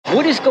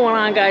What is going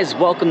on, guys?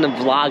 Welcome to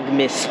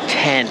Vlogmas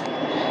 10.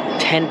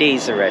 10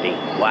 days already.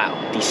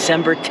 Wow,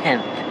 December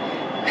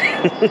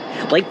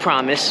 10th. Like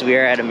promised, we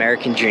are at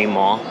American Dream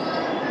Mall.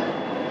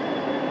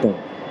 Boom.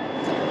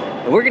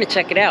 And we're gonna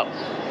check it out.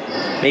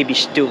 Maybe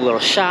do a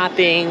little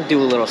shopping,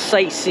 do a little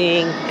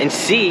sightseeing, and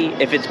see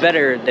if it's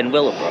better than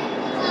Willowbrook.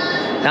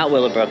 Not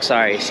Willowbrook,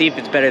 sorry. See if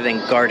it's better than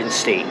Garden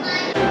State.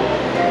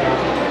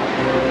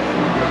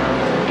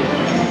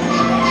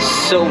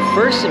 So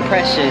first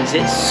impressions,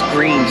 it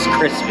screams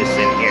Christmas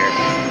in here.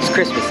 It's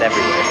Christmas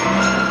everywhere.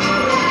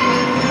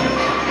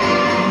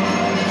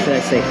 Should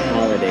I say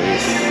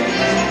holidays?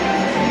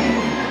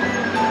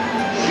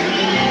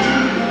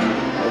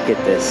 Look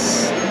at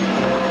this.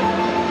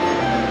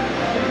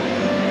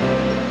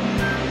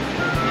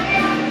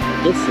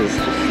 This is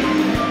just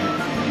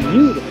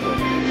beautiful,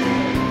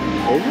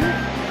 isn't it?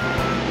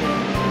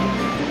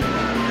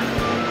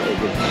 A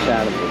good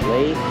shot of the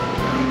lake.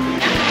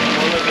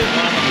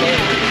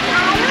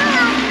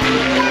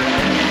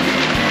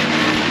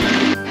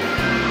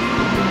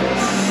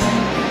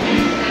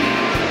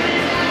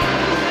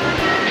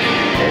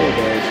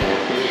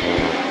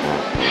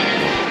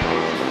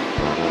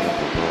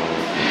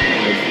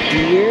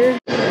 Deer.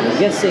 I'm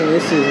guessing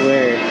this is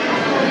where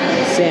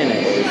Santa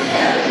is.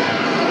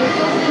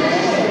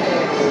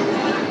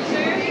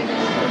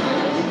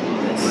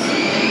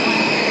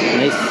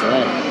 Nice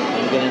sled.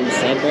 You get on the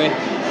sled, Bray?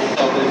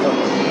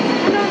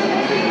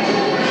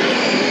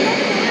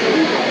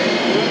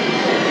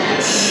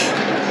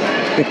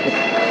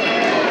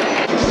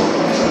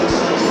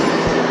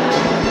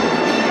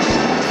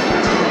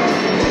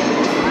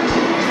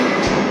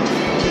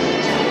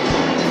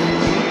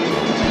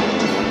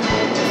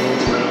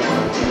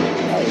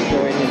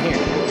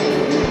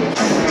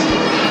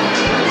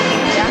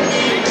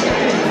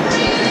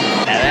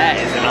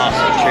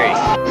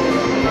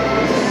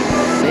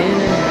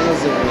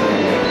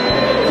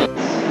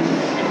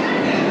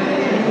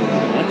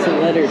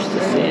 Letters to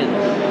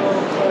Santa.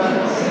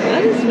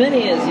 Not as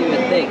many as you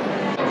would think.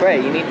 Bray,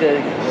 you need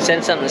to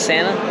send something to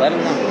Santa? Let him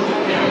know.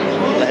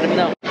 Let him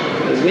know.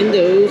 The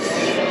windows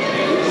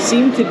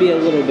seem to be a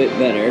little bit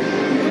better.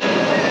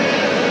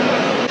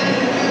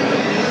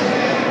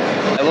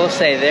 I will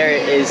say there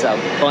is a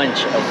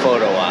bunch of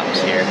photo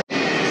ops here.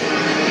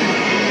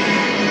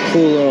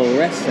 Cool little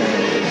restaurant.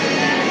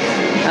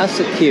 How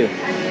so cute.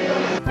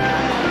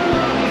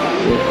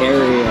 With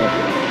Ariel.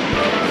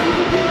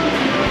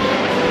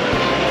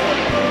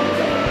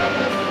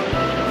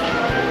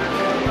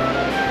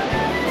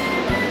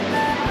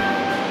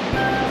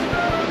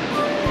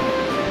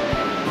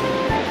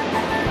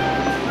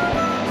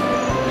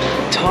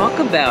 Talk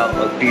about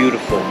a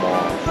beautiful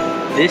mall.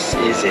 This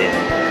is it.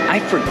 I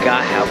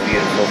forgot how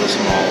beautiful this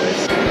mall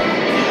is.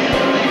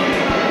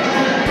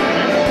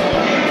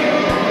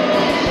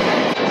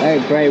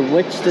 Alright, Bray,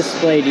 which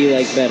display do you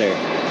like better?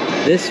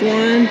 This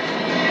one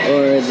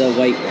or the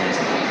white one?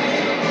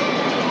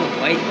 The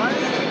white one?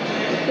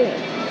 Yeah.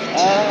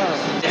 Oh,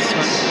 this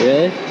one.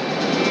 Really?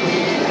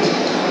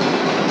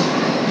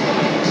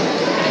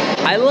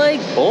 I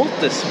like both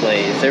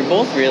displays. They're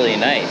both really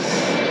nice.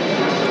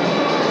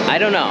 I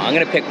don't know. I'm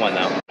gonna pick one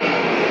though.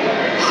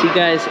 See,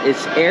 guys,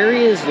 it's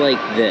areas like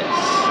this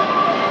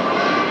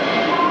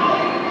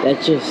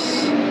that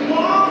just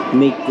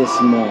make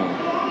this mall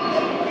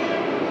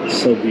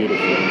so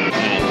beautiful.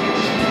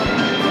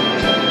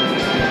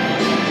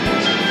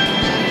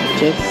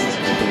 Just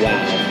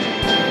wow.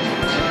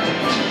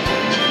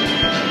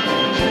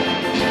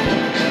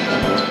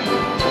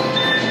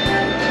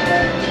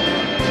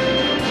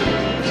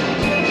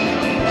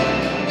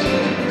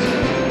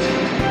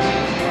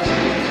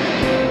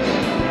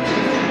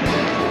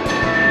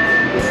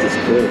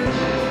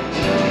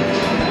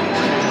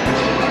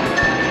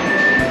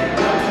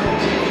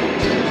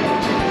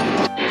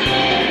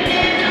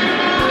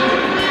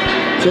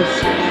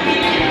 Just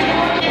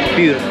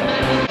beautiful.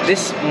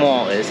 This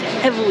mall is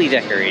heavily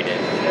decorated.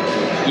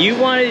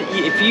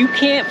 If you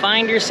can't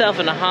find yourself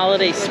in a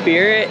holiday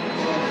spirit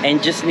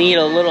and just need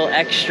a little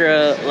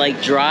extra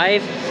like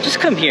drive, just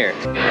come here.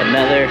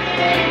 Another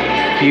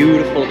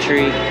beautiful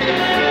tree.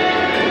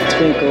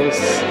 Twinkles.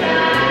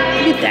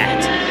 Look at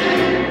that.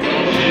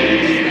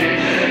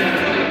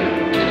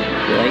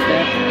 You like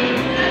that?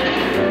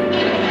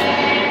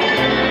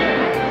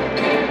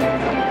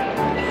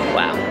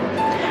 Wow.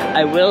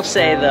 I will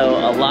say though,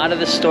 a lot of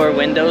the store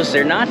windows,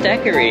 they're not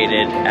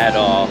decorated at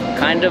all.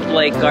 Kind of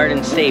like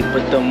Garden State,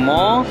 but the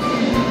mall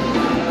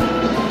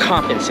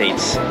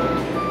compensates.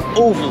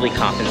 Overly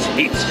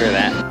compensates for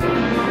that.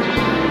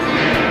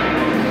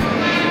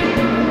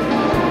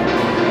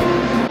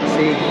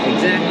 See,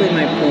 exactly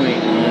my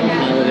point on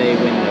holiday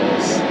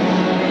windows.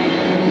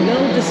 No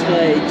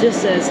display,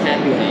 just says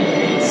Happy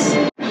Holidays.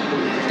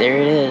 There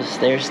it is,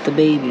 there's the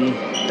baby.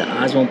 The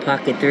Osmo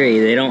Pocket 3,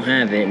 they don't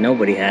have it,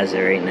 nobody has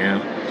it right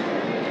now.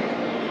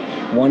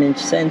 1-inch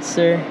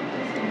sensor,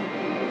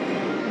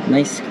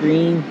 nice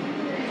screen,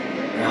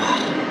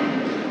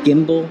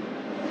 gimbal.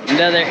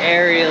 Another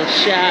aerial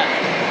shot.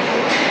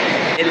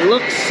 It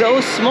looks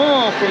so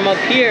small from up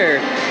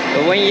here,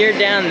 But when you're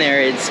down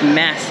there, it's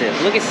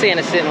massive. Look at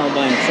Santa sitting all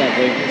by himself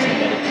waiting for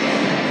somebody.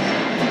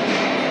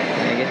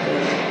 Can I get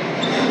that?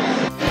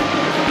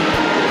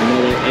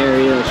 Another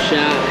aerial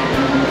shot.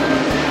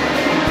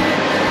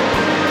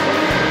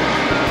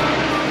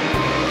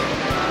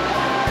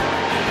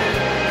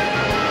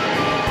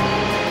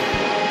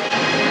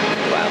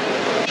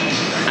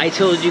 I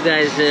told you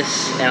guys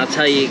this, and I'll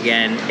tell you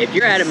again, if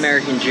you're at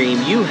American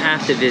Dream, you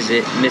have to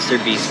visit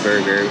Mr. Beas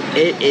Burger.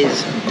 It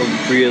is a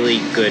really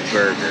good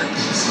burger.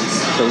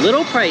 It's a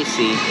little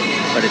pricey,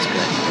 but it's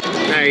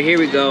good. All right, here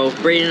we go.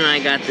 Brayden and I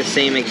got the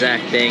same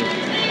exact thing.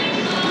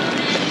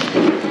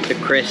 The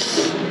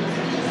Chris.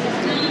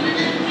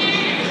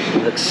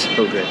 Looks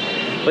so good.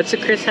 What's the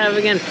Chris have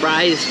again?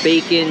 Fries,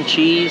 bacon,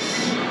 cheese?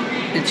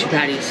 And 2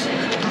 patties.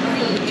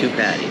 2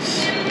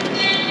 patties.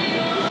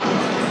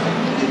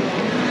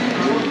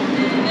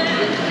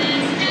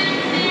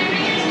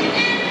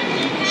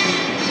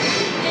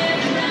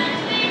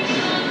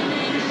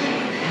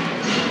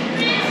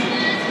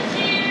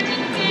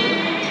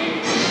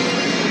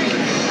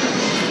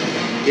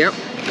 Yep.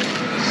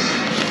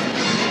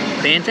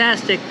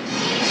 Fantastic.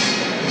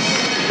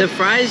 The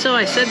fries though,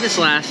 I said this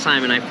last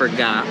time and I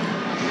forgot.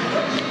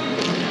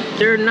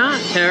 They're not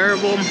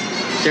terrible.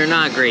 They're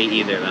not great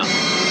either though.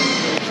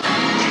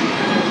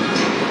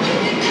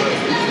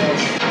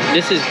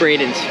 This is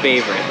Brayden's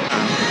favorite.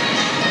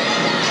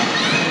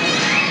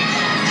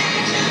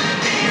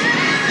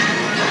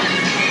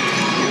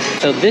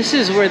 So this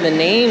is where the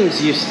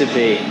names used to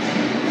be.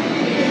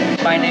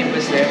 My name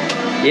was there.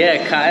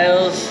 Yeah,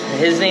 Kyle's,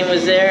 his name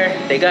was there.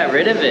 They got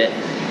rid of it.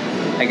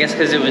 I guess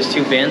because it was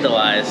too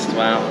vandalized.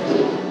 Wow.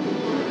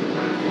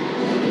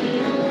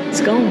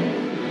 Let's go.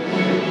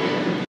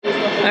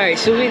 Alright,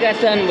 so we got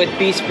done with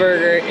Beas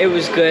Burger. It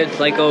was good,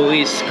 like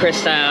always. Chris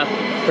style,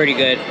 pretty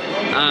good.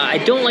 I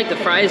don't like the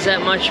fries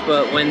that much,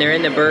 but when they're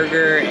in the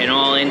burger and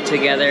all in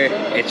together,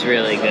 it's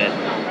really good.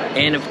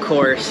 And of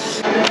course,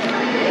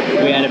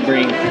 we had to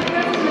bring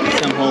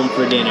some home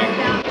for dinner.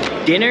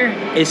 Dinner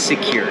is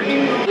secured.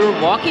 We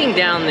were walking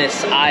down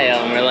this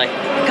aisle and we're like,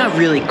 it got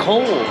really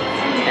cold.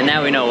 And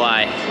now we know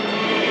why.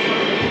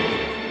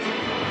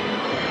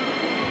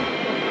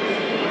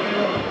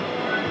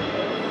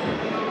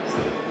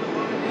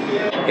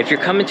 If you're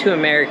coming to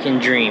American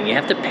Dream, you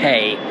have to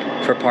pay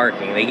for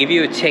parking. They give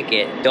you a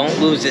ticket. Don't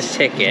lose this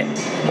ticket.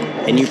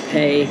 And you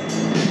pay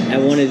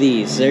at one of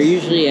these. They're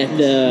usually at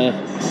the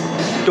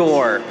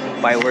door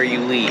by where you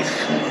leave.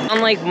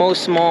 Unlike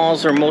most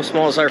malls, or most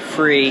malls are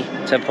free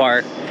to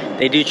park,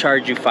 they do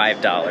charge you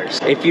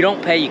 $5. If you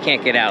don't pay, you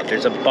can't get out.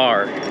 There's a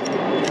bar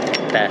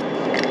that...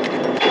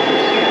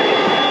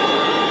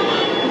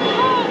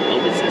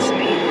 What was this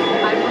mean?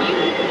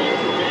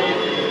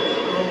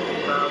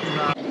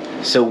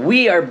 So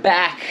we are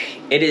back.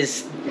 It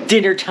is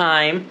dinner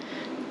time.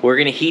 We're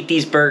gonna heat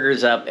these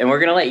burgers up and we're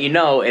gonna let you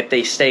know if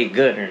they stay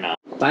good or not.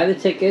 Buy the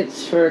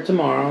tickets for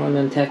tomorrow and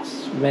then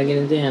text Megan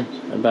and Dan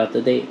about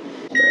the date.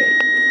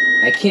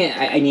 I can't,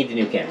 I need a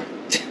new camera.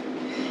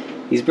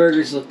 These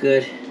burgers look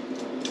good.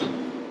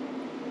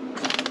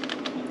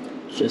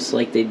 Just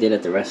like they did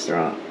at the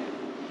restaurant.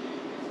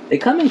 They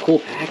come in cool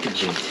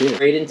packaging too.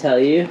 They didn't tell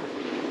you,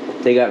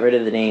 they got rid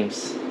of the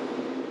names.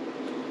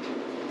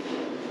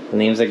 The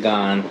names are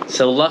gone.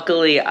 So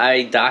luckily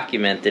I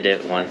documented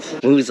it once.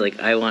 Moo's like,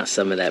 I want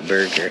some of that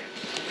burger.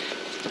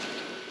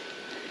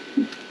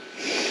 I'm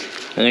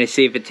gonna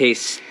see if it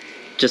tastes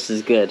just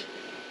as good.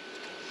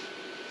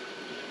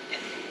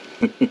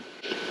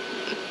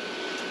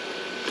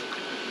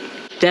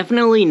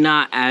 Definitely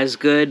not as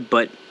good,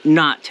 but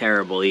not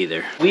terrible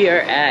either. We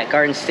are at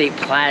Garden State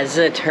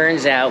Plaza.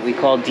 Turns out we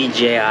called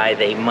DJI.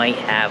 They might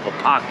have a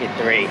Pocket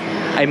 3.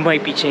 I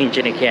might be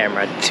changing a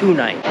camera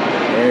tonight.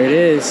 There it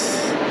is.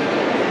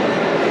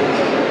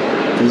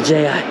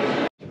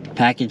 DJI.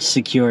 Package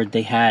secured.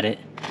 They had it.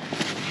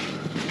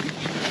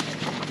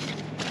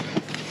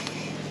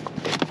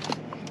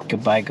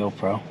 Goodbye,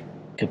 GoPro.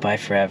 Goodbye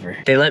forever.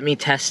 They let me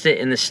test it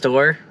in the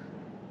store.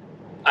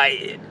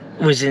 I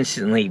was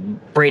instantly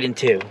Brayden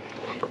too.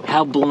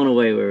 How blown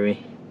away were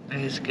we? It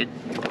is good.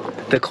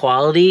 The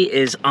quality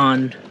is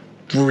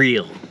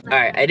unreal.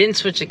 Alright, I didn't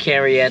switch the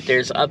camera yet.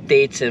 There's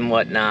updates and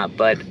whatnot,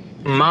 but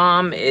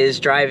Mom is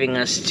driving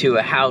us to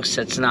a house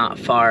that's not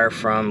far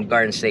from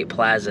Garden State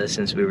Plaza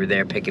since we were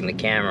there picking the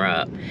camera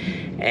up.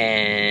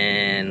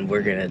 And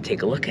we're gonna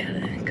take a look at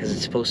it because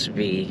it's supposed to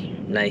be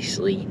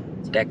nicely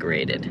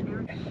decorated.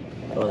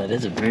 Oh, that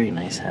is a very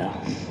nice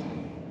house.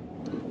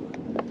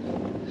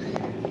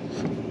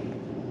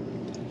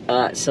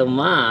 So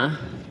Ma,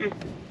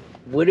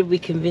 what did we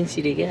convince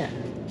you to get?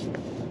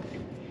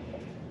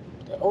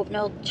 The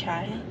oatmeal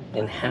chai.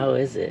 And how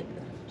is it?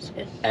 It's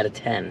good. Out of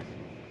 10.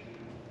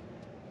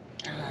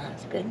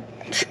 It's good.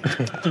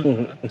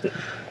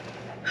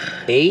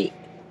 8?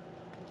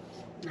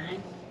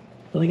 9.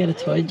 Well, we got a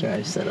toy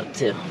drive set up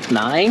too.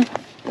 9?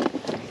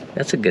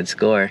 That's a good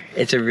score.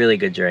 It's a really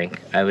good drink.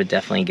 I would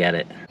definitely get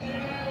it.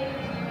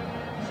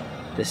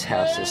 This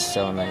house is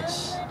so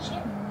nice.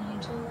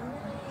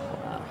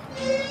 Wow.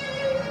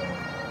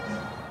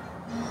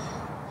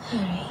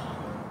 Alright.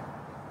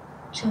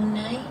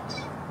 tonight.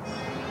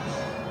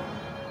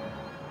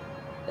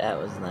 That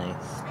was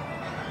nice.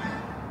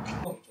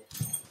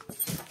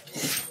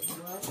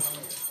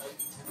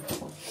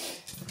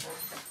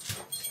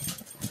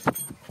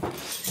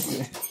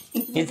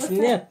 It's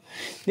new.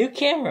 New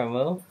camera,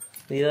 Mo.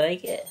 Do you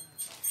like it?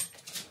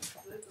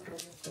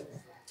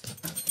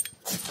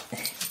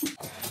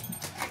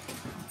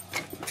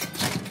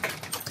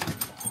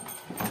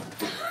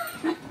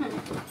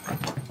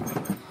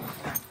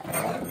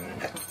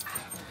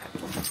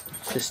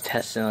 Just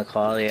testing the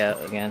quality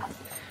out again.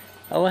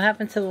 Oh, what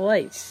happened to the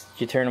lights?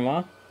 Did you turn them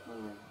off?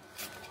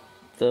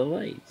 The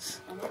lights.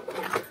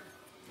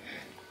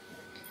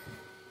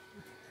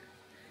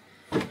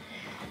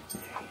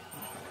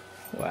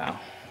 Wow.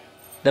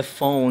 The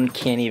phone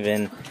can't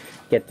even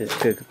get this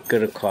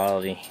good of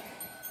quality.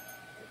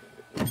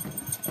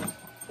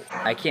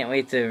 I can't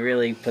wait to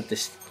really put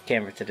this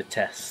camera to the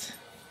test.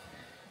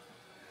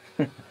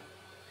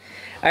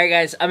 Alright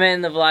guys, I'm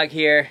ending the vlog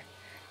here.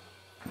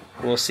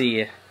 We'll see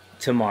you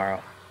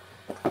tomorrow.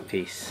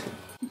 Peace.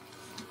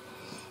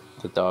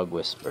 The dog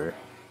whisperer.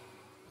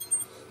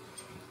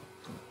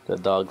 The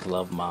dogs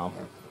love mom.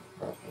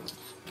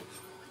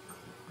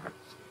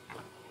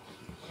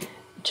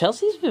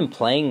 Chelsea's been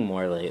playing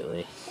more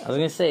lately. I was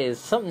gonna say, is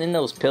something in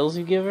those pills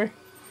you give her?